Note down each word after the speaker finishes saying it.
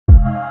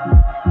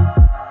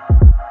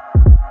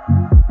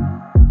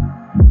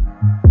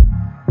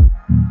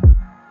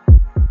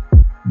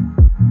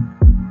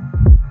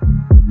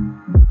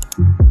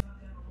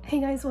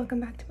guys,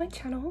 welcome back to my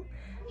channel.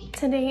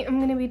 Today I'm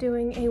going to be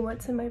doing a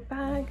what's in my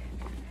bag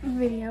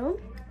video.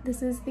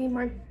 This is the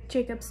Marc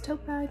Jacobs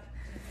tote bag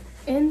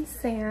in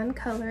sand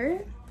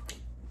color.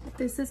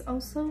 This is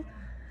also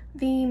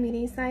the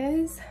mini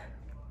size.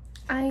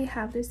 I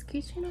have this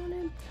keychain on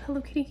it,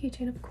 Hello Kitty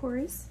keychain of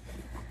course.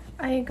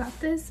 I got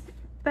this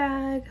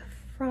bag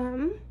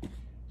from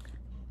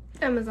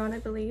Amazon I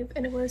believe,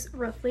 and it was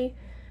roughly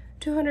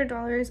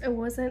 $200. It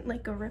wasn't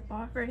like a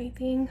rip-off or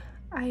anything.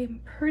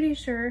 I'm pretty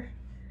sure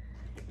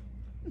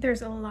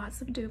there's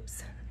lots of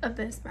dupes of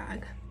this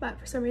bag, but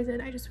for some reason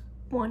I just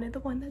wanted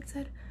the one that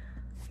said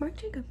Marc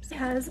Jacobs. It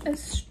has a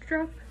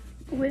strap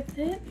with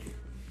it,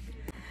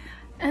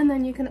 and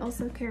then you can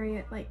also carry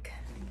it like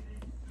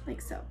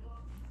so.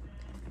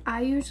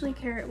 I usually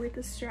carry it with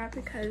a strap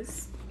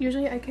because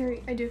usually I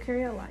do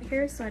carry a lot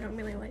here, so I don't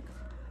really like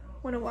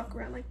want to walk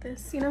around like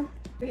this, you know.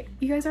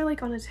 You guys are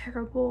like on a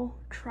terrible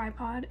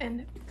tripod,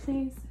 and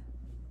please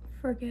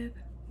forgive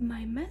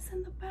my mess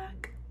in the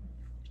back.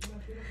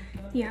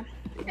 Yeah,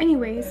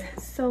 anyways,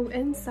 so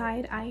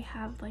inside I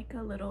have like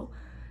a little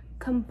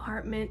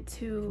compartment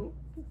to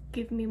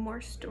give me more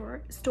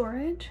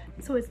storage,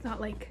 so it's not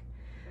like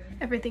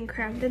everything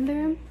crammed in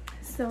there.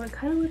 So it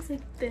kind of looks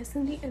like this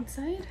in the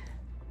inside,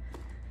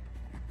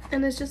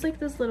 and it's just like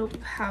this little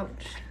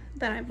pouch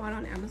that I bought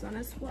on Amazon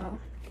as well,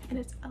 and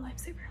it's a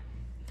lifesaver.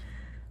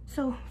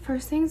 So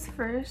first things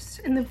first,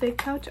 in the big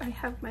pouch I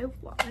have my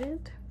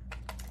wallet,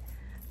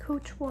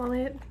 Coach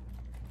wallet.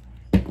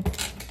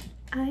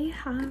 I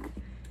have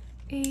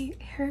a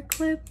hair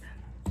clip,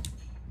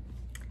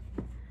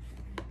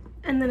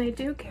 and then I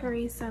do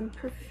carry some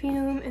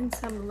perfume and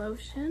some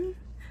lotion.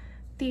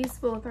 These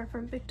both are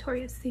from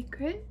Victoria's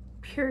Secret,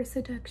 Pure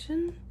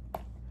Seduction.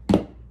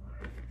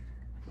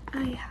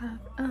 I have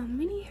a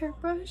mini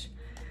hairbrush.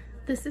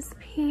 This is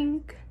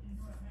pink.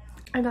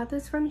 I got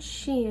this from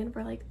Shein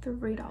for like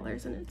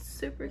 $3, and it's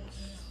super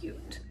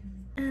cute.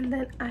 And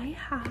then I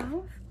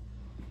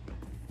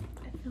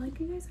feel like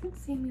you guys can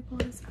see me pull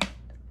this out.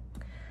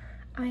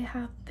 I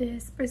have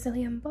this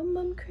Brazilian Bum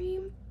Bum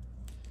cream.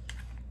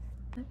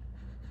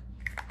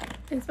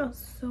 It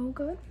smells so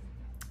good.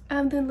 I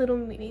have the little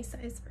mini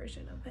size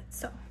version of it.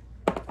 So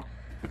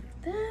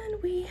then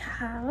we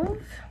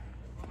have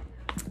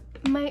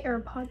my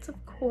AirPods,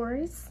 of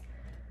course.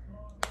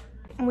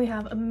 And we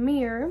have a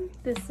mirror.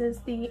 This is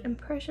the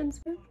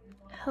Impressions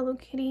Hello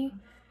Kitty.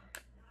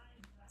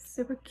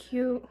 Super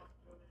cute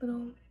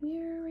little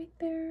mirror right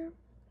there.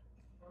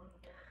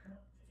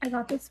 I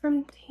got this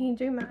from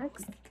TJ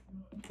Maxx.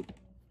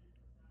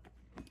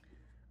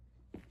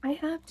 I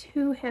have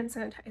two hand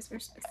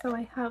sanitizers. So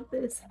I have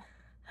this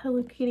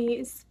Hello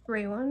Kitty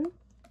spray one.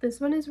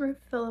 This one is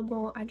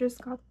refillable. I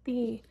just got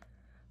the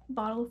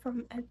bottle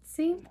from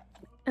Etsy,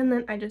 and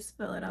then I just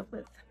fill it up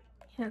with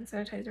hand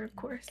sanitizer, of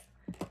course.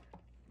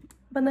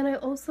 But then I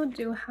also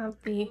do have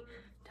the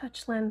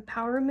Touchland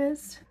Power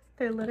Mist.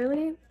 They're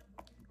literally,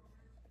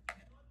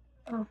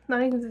 well,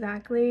 not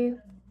exactly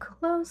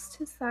close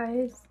to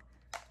size,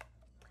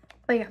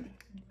 but yeah,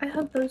 I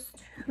have those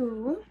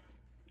two.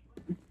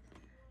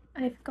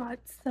 I've got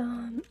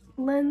some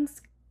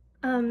lens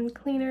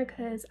cleaner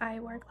because I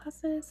wear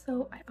glasses,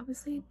 so I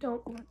obviously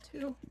don't want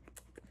to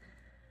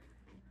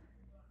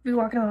be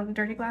walking around with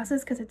dirty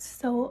glasses because it's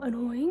so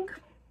annoying.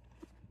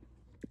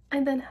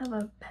 I then have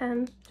a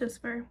pen just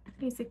for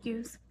basic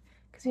use,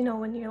 because you know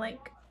when you're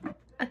like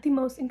at the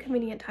most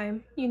inconvenient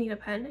time you need a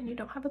pen and you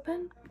don't have a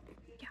pen.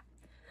 Yeah,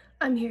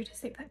 I'm here to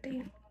save that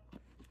day.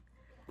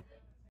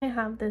 I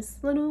have this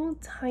little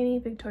tiny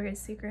Victoria's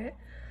Secret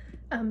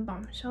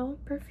bombshell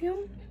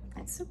perfume.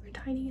 It's super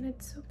tiny and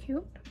it's so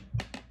cute.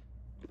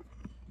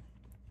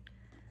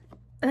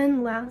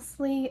 And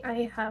lastly,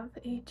 I have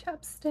a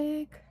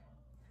chapstick.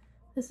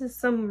 This is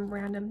some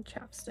random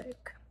chapstick.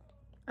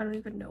 I don't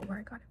even know where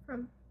I got it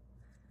from.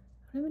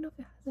 I don't even know if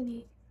it has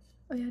any.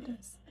 Oh yeah, it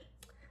does.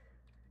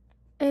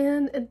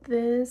 And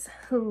this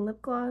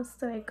lip gloss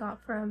that I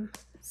got from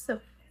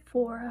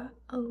Sephora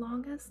a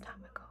longest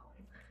time ago.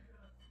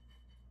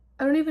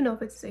 I don't even know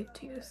if it's safe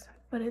to use,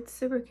 but it's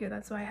super cute.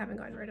 That's why I haven't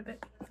gotten rid of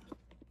it.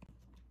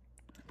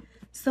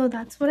 So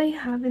that's what I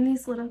have in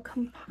these little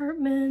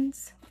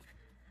compartments.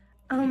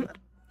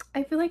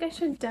 I feel like I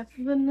should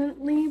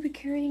definitely be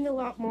carrying a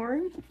lot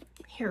more.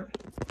 Here.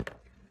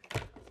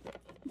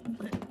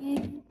 Let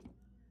me...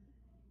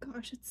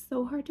 Gosh, it's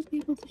so hard to be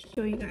able to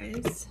show you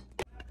guys.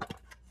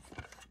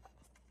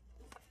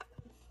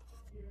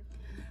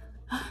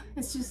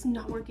 It's just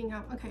not working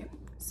out. Okay,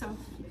 so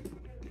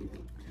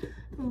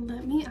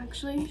let me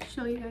actually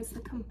show you guys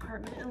the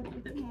compartment a little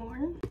bit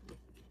more.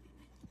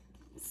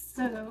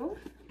 So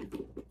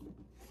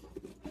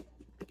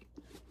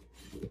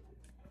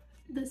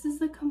this is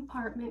the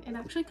compartment. It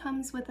actually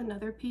comes with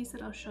another piece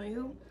that I'll show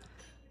you,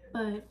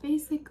 but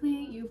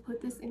basically you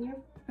put this in your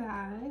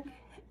bag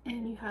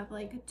and you have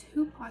like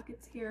two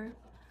pockets here.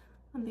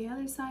 On the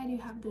other side you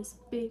have this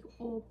big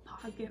old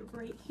pocket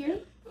right here.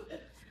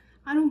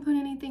 I don't put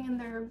anything in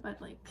there,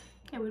 but like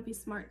it would be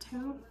smart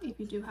too if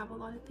you do have a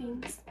lot of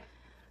things.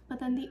 But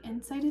then the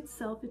inside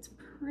itself, it's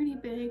pretty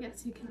big,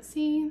 as you can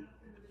see.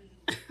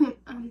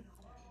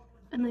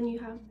 And then you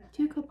have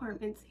two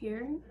compartments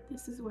here.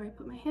 This is where I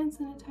put my hand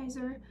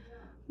sanitizer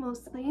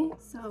mostly.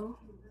 So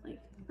like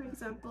for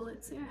example,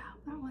 let's say I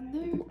have that one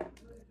there.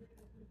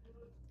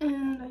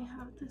 And I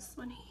have this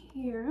one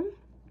here.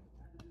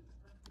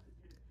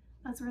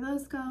 That's where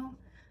those go.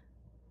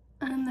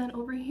 And then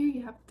over here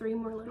you have 3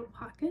 more little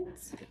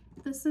pockets.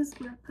 This is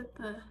where I put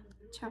the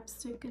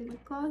chapstick and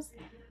lip gloss.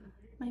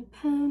 My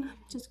pen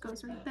just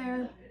goes right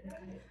there.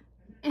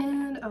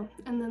 And oh,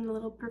 and then the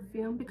little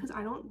perfume, because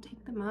I don't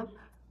take them up,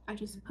 I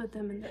just put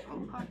them in their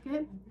own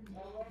pocket.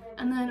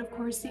 And then of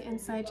course the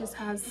inside just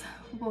has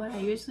what I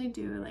usually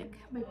do, like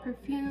my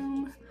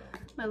perfume,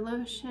 my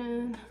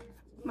lotion,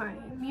 my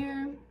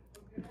mirror,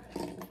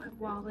 my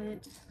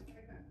wallet,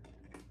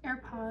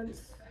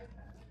 AirPods,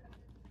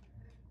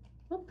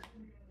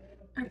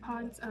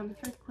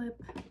 hair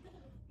clip,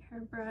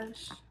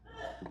 hairbrush,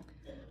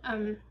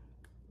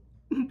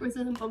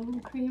 Brazilian bubble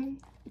cream,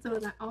 so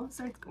that all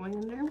starts going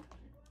in there.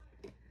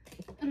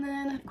 And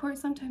then of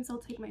course sometimes I'll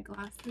take my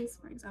glasses,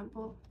 for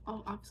example.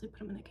 I'll obviously put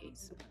them in a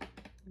case.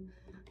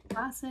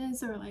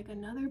 Glasses, or like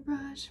another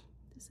brush.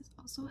 This is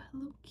also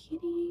Hello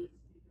Kitty.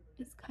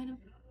 It's kind of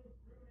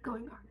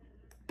going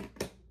on.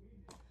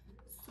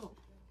 So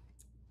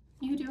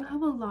you do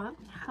have a lot.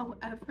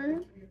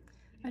 However,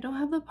 I don't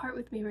have the part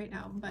with me right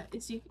now, but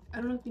I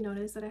don't know if you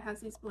noticed that it has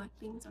these black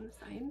things on the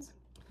sides.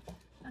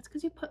 That's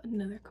because you put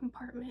another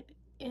compartment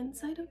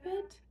inside of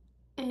it,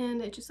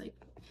 and it just like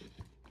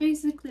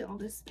basically all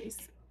this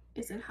space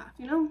is in half,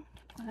 you know.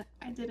 But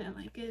I didn't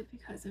like it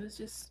because it was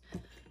just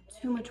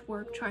too much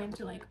work trying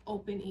to like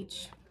open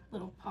each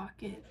little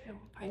pocket and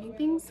finding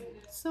things.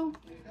 So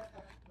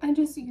I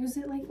just use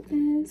it like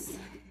this,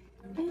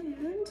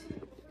 and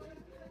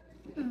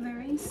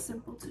very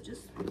simple to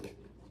just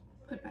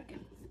put back in.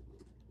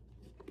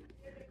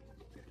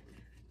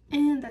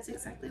 And that's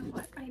exactly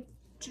what I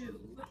do.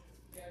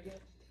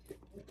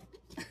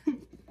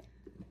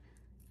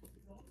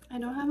 I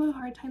don't have a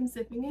hard time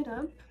zipping it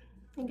up.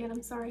 Again,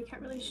 I'm sorry I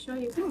can't really show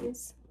you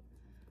guys.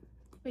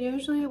 But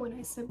usually when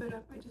I zip it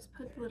up, I just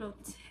put the little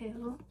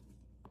tail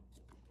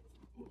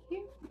in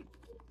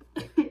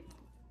here.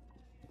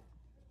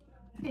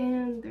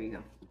 And there you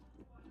go.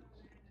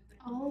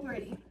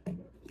 Alrighty.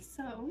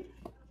 So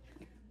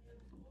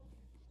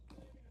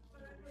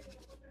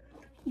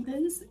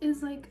this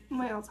is like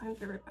my all-time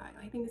favorite bag.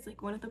 I think it's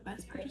like one of the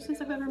best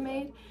purchases I've ever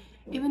made.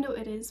 Even though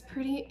it is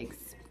pretty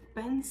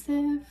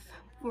expensive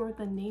for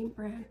the name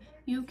brand,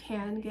 you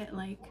can get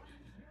like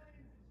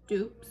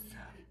dupes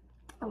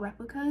or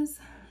replicas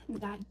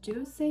that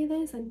do say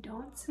this and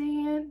don't say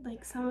it.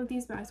 Like some of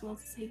these bags will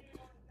say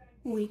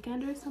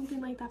Weekend or something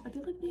like that, but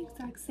they look the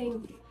exact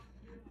same.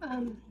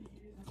 Oh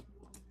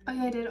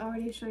yeah, I did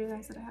already show you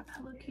guys that I have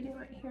Hello Kitty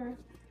right here.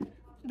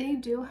 They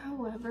do,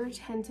 however,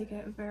 tend to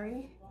get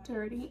very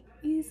dirty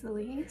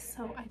easily,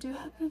 so I do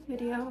have a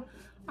video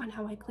on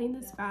how I clean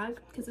this bag,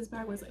 because this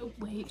bag was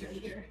way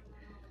dirtier.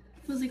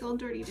 It was like all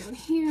dirty down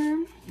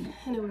here,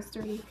 and it was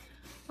dirty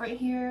right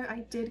here. I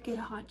did get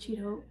a hot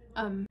Cheeto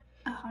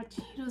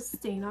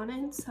stain on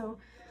it, so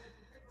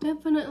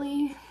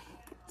definitely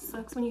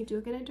sucks when you do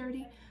get it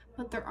dirty,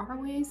 but there are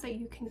ways that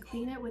you can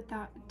clean it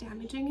without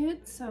damaging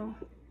it. So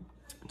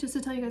just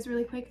to tell you guys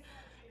really quick,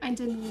 I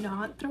did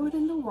not throw it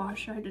in the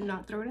washer, I did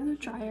not throw it in the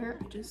dryer,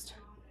 I just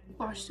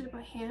washed it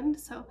by hand.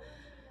 So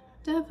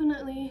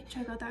definitely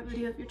check out that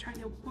video if you're trying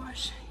to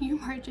wash your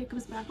Marc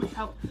Jacobs bag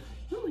without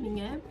ruining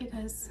it,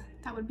 because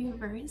that would be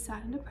very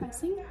sad and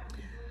depressing.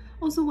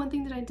 Also, one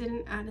thing that I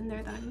didn't add in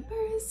there that I'm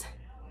embarrassed,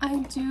 I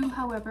do,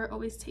 however,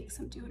 always take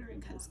some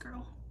deodorant, because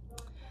girl,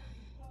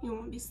 you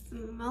won't be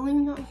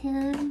smelling out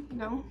here, you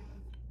know.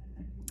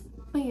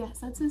 But yes,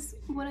 that's just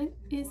what it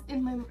is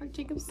in my Marc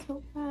Jacobs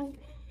tote bag.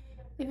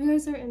 If you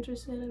guys are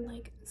interested in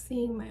like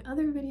seeing my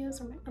other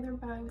videos or my other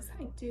bags,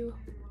 I do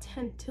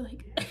tend to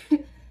like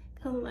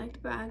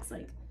collect bags.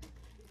 Like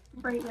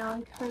right now,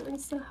 I currently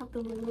still have the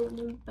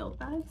Lululemon belt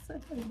bags. I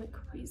find them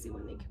crazy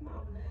when they come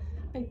out.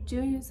 I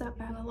do use that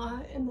bag a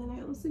lot, and then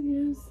I also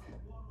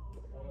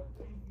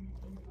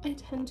I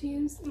tend to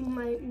use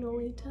my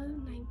Nolita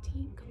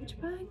 19 Coach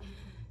bag.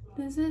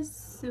 This is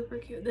super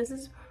cute. This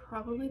is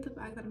probably the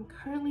bag that I'm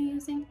currently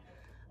using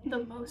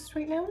the most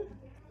right now,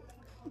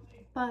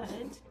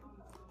 but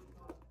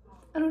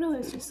I don't know,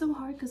 it's just so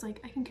hard because like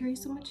I can carry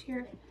so much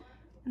here,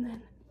 and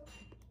then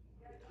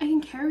I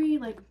can carry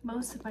like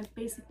most of my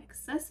basic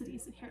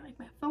necessities in here. Like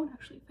my phone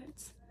actually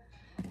fits.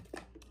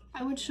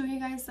 I would show you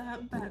guys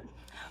that, but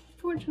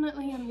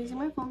unfortunately I'm using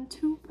my phone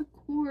to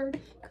record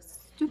because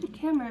the stupid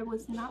camera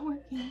was not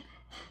working.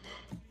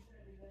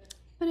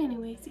 But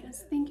anyways,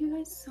 yes, thank you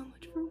guys so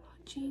much for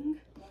watching.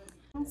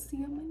 I'll see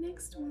you on my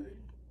next one.